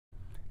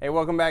Hey,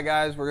 welcome back,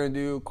 guys. We're going to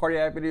do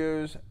cardiac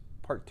videos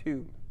part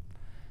 2.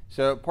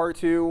 So part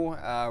 2,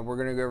 we're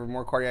going to go over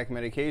more cardiac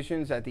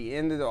medications. At the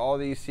end of all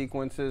these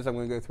sequences, I'm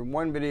going to go through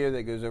one video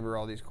that goes over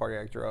all these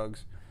cardiac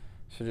drugs.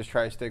 So just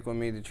try to stick with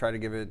me to try to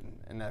give it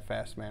in that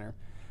fast manner.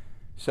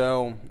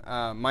 So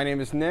my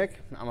name is Nick.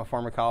 I'm a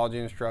pharmacology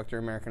instructor,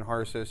 American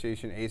Heart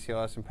Association,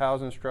 ACLS and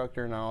PALS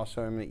instructor, and I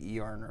also am an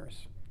ER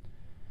nurse.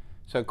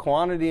 So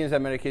Quantidine is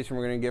that medication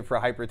we're going to give for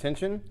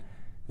hypertension.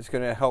 It's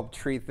going to help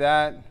treat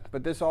that,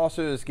 but this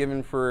also is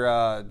given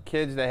for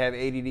kids that have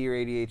ADD or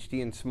ADHD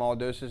in small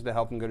doses to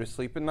help them go to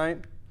sleep at night.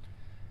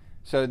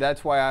 So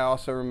that's why I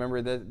also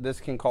remember that this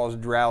can cause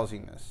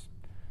drowsiness.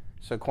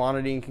 So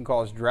Quantidine can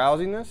cause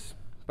drowsiness,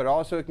 but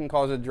also it can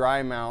cause a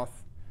dry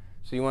mouth.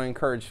 So you want to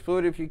encourage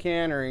fluid if you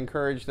can, or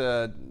encourage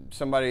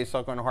somebody to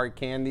suck on hard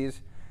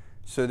candies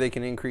so they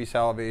can increase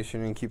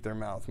salivation and keep their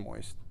mouth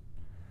moist.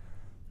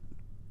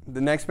 The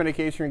next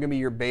medication are going to be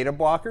your beta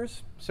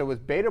blockers. So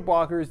with beta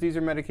blockers, these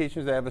are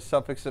medications that have a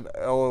suffix of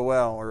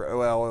LOL or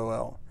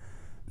OLOL.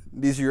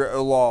 These are your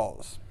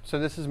OLOLs. So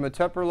this is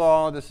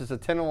metoprolol, this is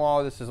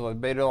atenolol, this is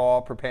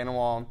labetalol,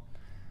 propranolol.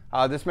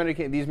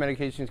 These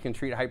medications can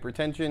treat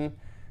hypertension,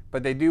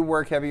 but they do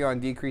work heavy on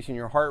decreasing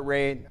your heart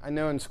rate. I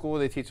know in school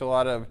they teach a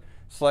lot of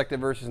selective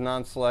versus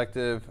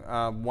non-selective,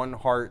 one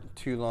heart,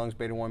 two lungs,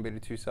 beta 1,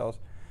 beta 2 cells.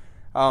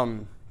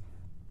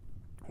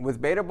 With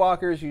beta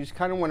blockers, you just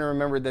kind of want to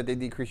remember that they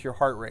decrease your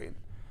heart rate.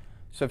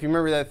 So if you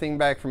remember that thing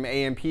back from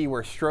A&P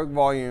where stroke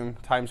volume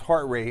times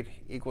heart rate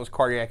equals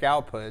cardiac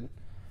output,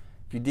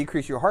 if you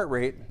decrease your heart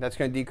rate, that's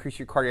going to decrease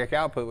your cardiac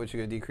output, which is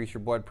going to decrease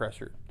your blood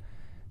pressure.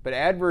 But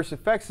adverse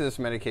effects of this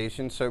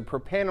medication, so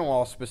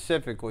propranolol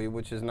specifically,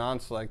 which is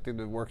non-selective,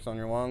 that works on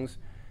your lungs,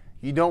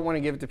 you don't want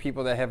to give it to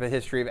people that have a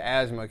history of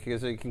asthma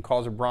because it can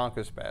cause a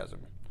bronchospasm.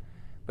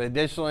 But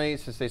additionally,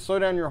 since they slow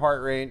down your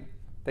heart rate,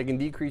 they can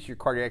decrease your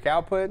cardiac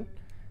output,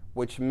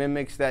 which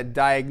mimics that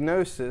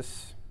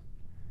diagnosis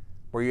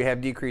where you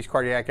have decreased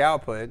cardiac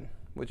output,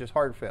 which is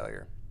heart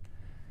failure.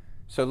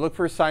 So look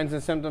for signs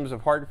and symptoms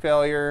of heart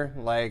failure,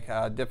 like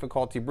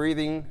difficulty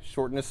breathing,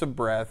 shortness of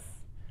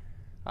breath,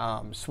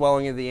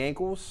 swelling of the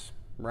ankles,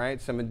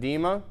 right? Some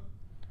edema,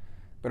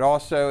 but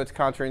also it's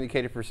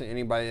contraindicated for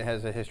anybody that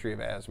has a history of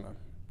asthma,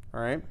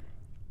 all right?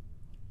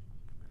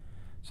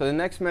 So the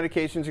next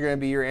medications are going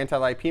to be your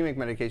anti-lipemic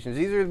medications.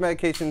 These are the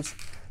medications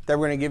that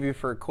we're going to give you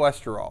for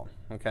cholesterol,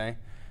 okay?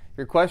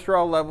 Your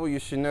cholesterol level, you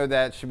should know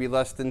that, should be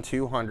less than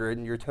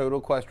 200. Your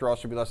total cholesterol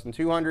should be less than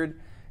 200.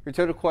 Your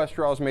total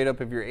cholesterol is made up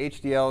of your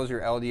HDLs,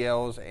 your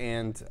LDLs,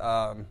 and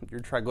your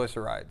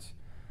triglycerides.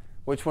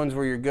 Which ones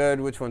were your good,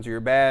 which ones are your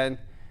bad?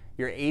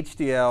 Your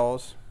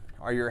HDLs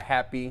are your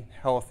happy,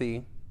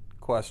 healthy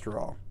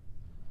cholesterol.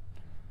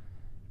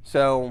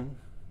 So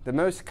the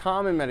most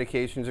common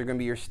medications are going to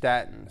be your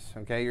statins.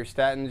 Okay, your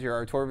statins,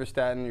 your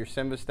atorvastatin, your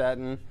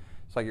simvastatin.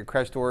 It's like your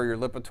Crestor, your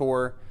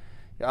Lipitor.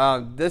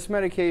 This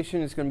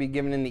medication is going to be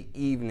given in the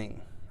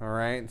evening, all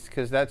right?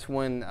 Because that's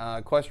when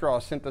cholesterol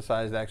is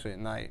synthesized actually at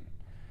night.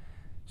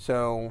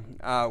 So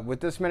with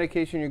this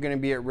medication, you're going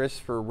to be at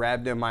risk for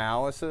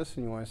rhabdomyolysis.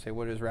 And you want to say,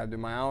 what is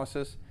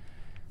rhabdomyolysis?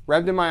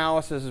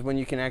 Rhabdomyolysis is when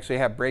you can actually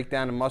have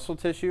breakdown of muscle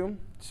tissue.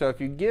 So if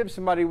you give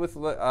somebody with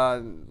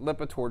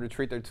Lipitor to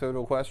treat their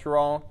total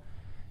cholesterol,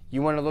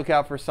 you want to look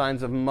out for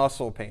signs of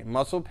muscle pain.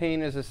 Muscle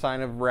pain is a sign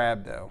of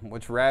rhabdo,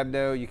 which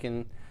rhabdo you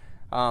can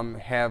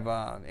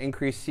have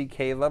increased CK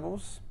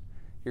levels.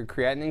 Your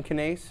creatinine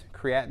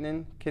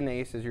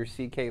kinase is your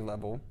CK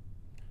level,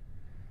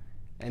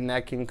 and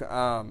that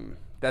can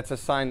that's a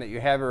sign that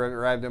you have a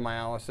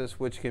rhabdomyolysis,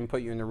 which can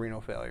put you into renal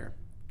failure.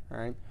 All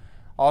right.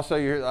 Also,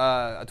 your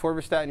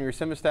atorvastatin, your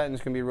simvastatin is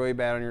going to be really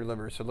bad on your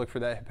liver, so look for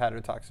that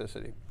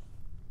hepatotoxicity.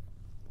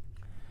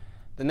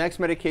 The next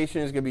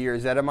medication is going to be your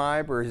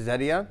ezetimibe or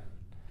Zetia.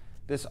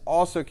 This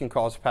also can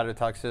cause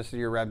hepatotoxicity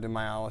or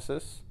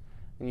rhabdomyolysis,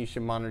 and you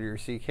should monitor your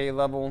CK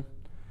level.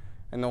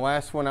 And the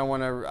last one I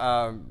want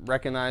to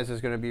recognize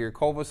is going to be your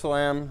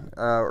Colvasalam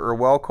or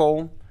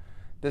Welchol.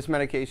 This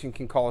medication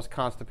can cause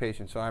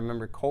constipation. So I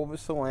remember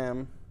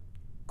Colvasalam,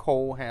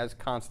 Col has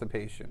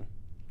constipation.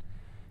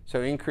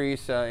 So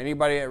increase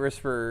anybody at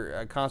risk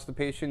for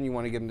constipation, you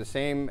want to give them the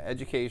same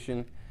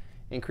education,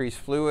 increase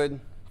fluid,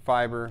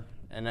 fiber,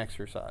 and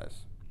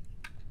exercise.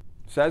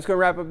 So that's going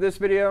to wrap up this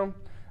video.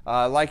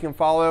 Like and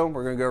follow.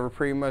 We're going to go over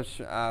pretty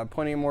much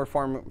plenty more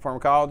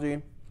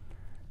pharmacology.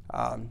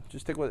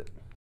 Just stick with it.